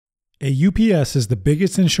A UPS is the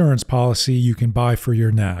biggest insurance policy you can buy for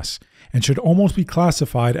your NAS and should almost be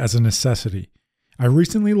classified as a necessity. I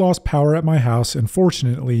recently lost power at my house, and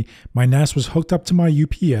fortunately, my NAS was hooked up to my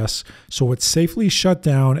UPS, so it safely shut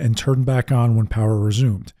down and turned back on when power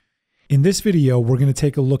resumed. In this video, we're going to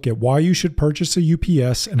take a look at why you should purchase a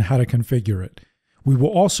UPS and how to configure it. We will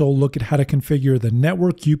also look at how to configure the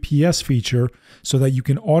Network UPS feature so that you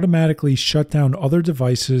can automatically shut down other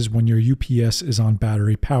devices when your UPS is on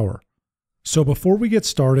battery power. So before we get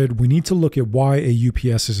started, we need to look at why a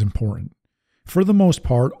UPS is important. For the most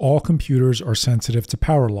part, all computers are sensitive to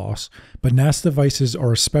power loss, but NAS devices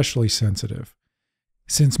are especially sensitive.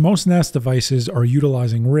 Since most NAS devices are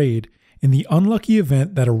utilizing RAID, in the unlucky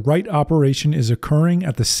event that a write operation is occurring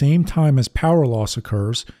at the same time as power loss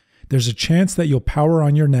occurs, there's a chance that you'll power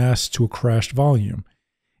on your NAS to a crashed volume.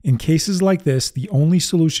 In cases like this, the only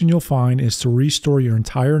solution you'll find is to restore your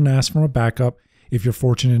entire NAS from a backup if you're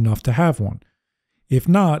fortunate enough to have one. If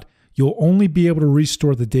not, you'll only be able to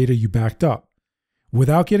restore the data you backed up.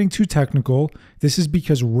 Without getting too technical, this is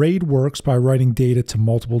because RAID works by writing data to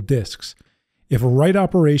multiple disks. If a write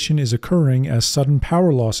operation is occurring as sudden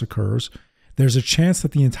power loss occurs, there's a chance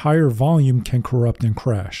that the entire volume can corrupt and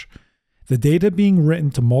crash. The data being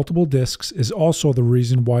written to multiple disks is also the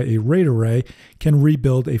reason why a RAID array can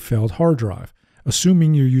rebuild a failed hard drive,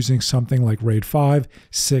 assuming you're using something like RAID 5,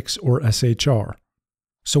 6, or SHR.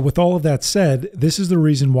 So with all of that said, this is the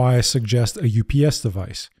reason why I suggest a UPS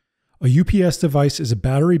device. A UPS device is a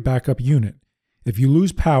battery backup unit. If you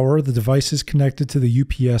lose power, the devices connected to the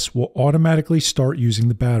UPS will automatically start using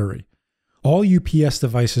the battery. All UPS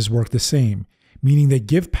devices work the same, meaning they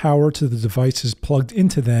give power to the devices plugged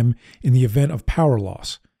into them in the event of power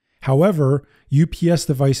loss. However, UPS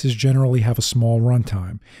devices generally have a small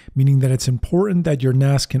runtime, meaning that it's important that your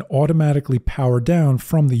NAS can automatically power down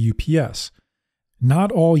from the UPS.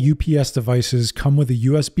 Not all UPS devices come with a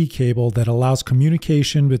USB cable that allows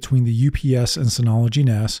communication between the UPS and Synology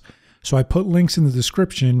NAS, so I put links in the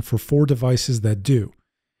description for 4 devices that do.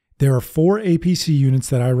 There are 4 APC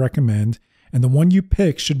units that I recommend, and the one you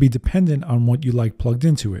pick should be dependent on what you like plugged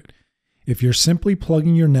into it. If you're simply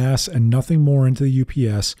plugging your NAS and nothing more into the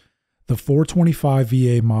UPS, the 425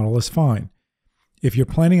 VA model is fine. If you're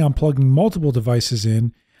planning on plugging multiple devices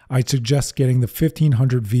in, I'd suggest getting the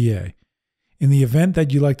 1500 VA. In the event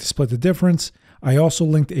that you like to split the difference, I also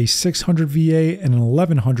linked a 600 VA and an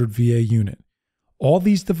 1100 VA unit. All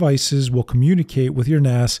these devices will communicate with your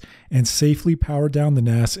NAS and safely power down the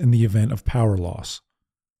NAS in the event of power loss.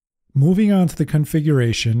 Moving on to the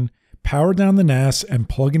configuration, power down the NAS and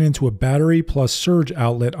plug it into a battery plus surge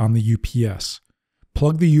outlet on the UPS.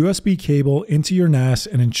 Plug the USB cable into your NAS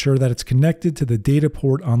and ensure that it's connected to the data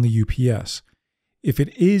port on the UPS. If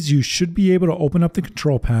it is, you should be able to open up the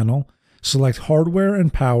control panel, select Hardware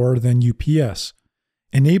and Power, then UPS.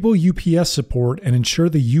 Enable UPS support and ensure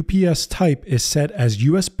the UPS type is set as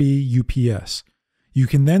USB UPS. You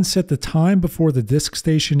can then set the time before the disk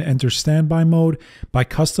station enters standby mode by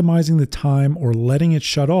customizing the time or letting it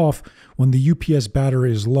shut off when the UPS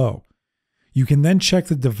battery is low. You can then check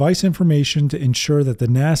the device information to ensure that the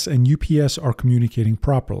NAS and UPS are communicating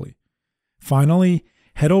properly. Finally,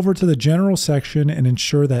 head over to the General section and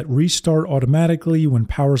ensure that Restart Automatically when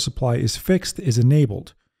power supply is fixed is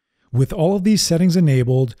enabled. With all of these settings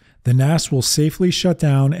enabled, the NAS will safely shut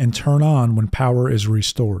down and turn on when power is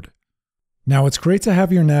restored. Now, it's great to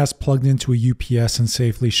have your NAS plugged into a UPS and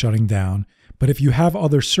safely shutting down, but if you have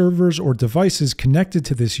other servers or devices connected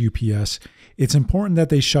to this UPS, it's important that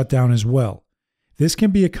they shut down as well. This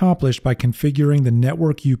can be accomplished by configuring the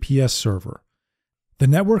Network UPS server. The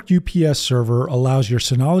Network UPS server allows your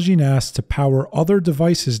Synology NAS to power other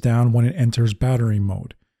devices down when it enters battery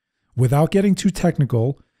mode. Without getting too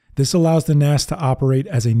technical, this allows the NAS to operate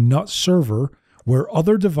as a NUT server where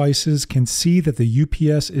other devices can see that the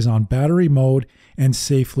UPS is on battery mode and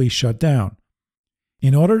safely shut down.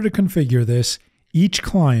 In order to configure this, each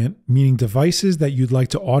client, meaning devices that you'd like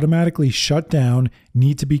to automatically shut down,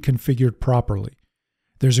 need to be configured properly.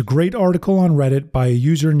 There's a great article on Reddit by a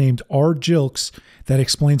user named rjilks that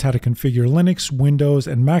explains how to configure Linux, Windows,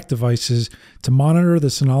 and Mac devices to monitor the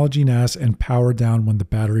Synology NAS and power down when the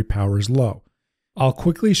battery power is low. I'll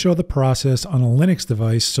quickly show the process on a Linux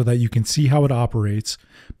device so that you can see how it operates,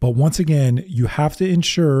 but once again, you have to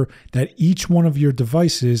ensure that each one of your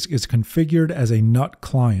devices is configured as a NUT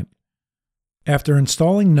client. After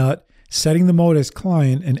installing NUT, setting the mode as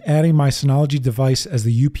client, and adding my Synology device as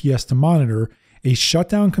the UPS to monitor, a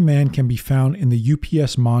shutdown command can be found in the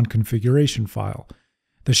UPS mon configuration file.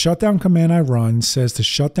 The shutdown command I run says to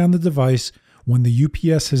shut down the device when the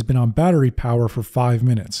UPS has been on battery power for 5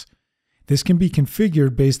 minutes. This can be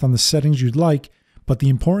configured based on the settings you'd like, but the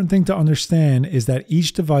important thing to understand is that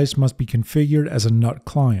each device must be configured as a NUT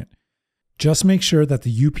client. Just make sure that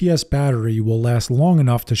the UPS battery will last long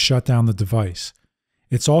enough to shut down the device.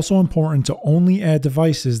 It's also important to only add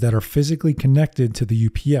devices that are physically connected to the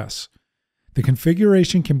UPS. The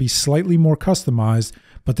configuration can be slightly more customized,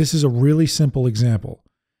 but this is a really simple example.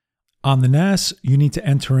 On the NAS, you need to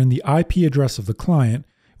enter in the IP address of the client,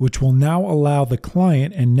 which will now allow the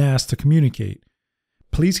client and NAS to communicate.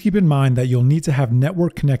 Please keep in mind that you'll need to have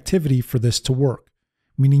network connectivity for this to work,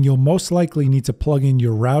 meaning you'll most likely need to plug in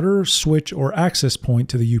your router, switch, or access point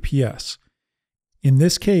to the UPS. In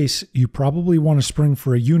this case, you probably want to spring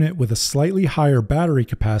for a unit with a slightly higher battery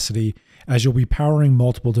capacity as you'll be powering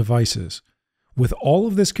multiple devices. With all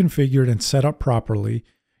of this configured and set up properly,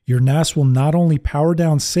 your NAS will not only power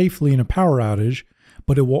down safely in a power outage,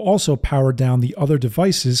 but it will also power down the other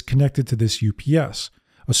devices connected to this UPS,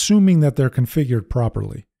 assuming that they're configured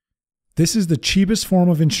properly. This is the cheapest form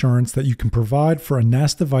of insurance that you can provide for a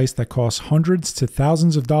NAS device that costs hundreds to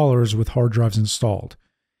thousands of dollars with hard drives installed.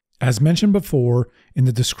 As mentioned before, in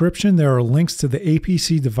the description there are links to the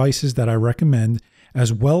APC devices that I recommend,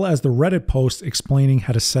 as well as the Reddit post explaining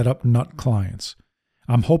how to set up NUT clients.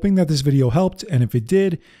 I'm hoping that this video helped, and if it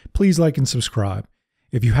did, please like and subscribe.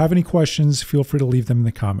 If you have any questions, feel free to leave them in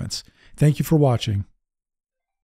the comments. Thank you for watching.